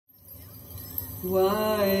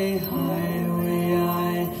Why,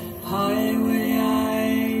 highway,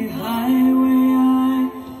 highway, highway,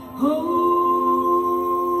 oh.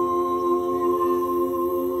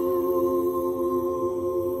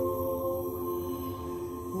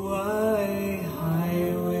 Why,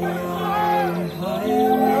 highway,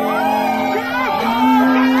 highway.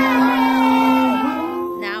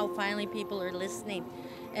 Now, finally, people are listening.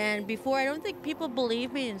 And before, I don't think people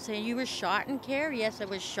believed me and saying, you were shot in care? Yes, I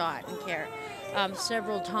was shot in care.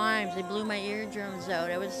 Several times. They blew my eardrums out.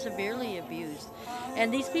 I was severely abused.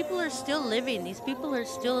 And these people are still living. These people are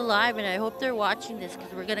still alive, and I hope they're watching this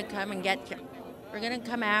because we're going to come and get you. We're going to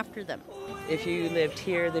come after them. If you lived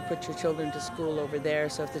here, they put your children to school over there,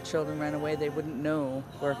 so if the children ran away, they wouldn't know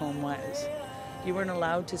where home was. You weren't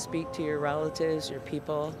allowed to speak to your relatives, your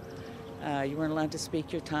people. You weren't allowed to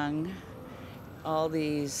speak your tongue. All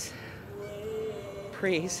these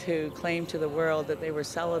priests who claimed to the world that they were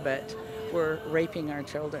celibate were raping our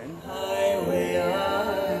children.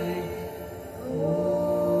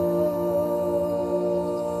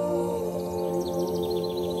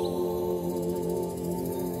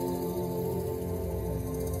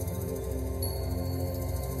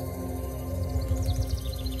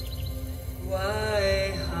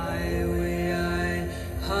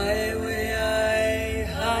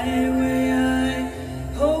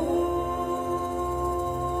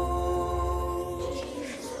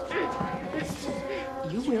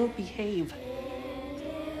 You will behave.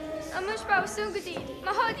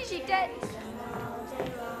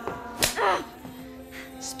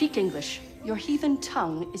 Speak English. Your heathen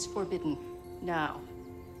tongue is forbidden. Now,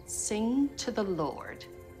 sing to the Lord.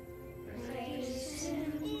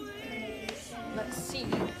 Let's see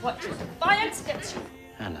what your defiance gets you.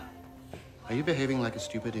 Hannah, are you behaving like a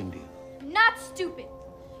stupid Indian? Not stupid.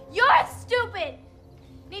 You're stupid.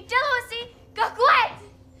 Ni dilo si gakwet.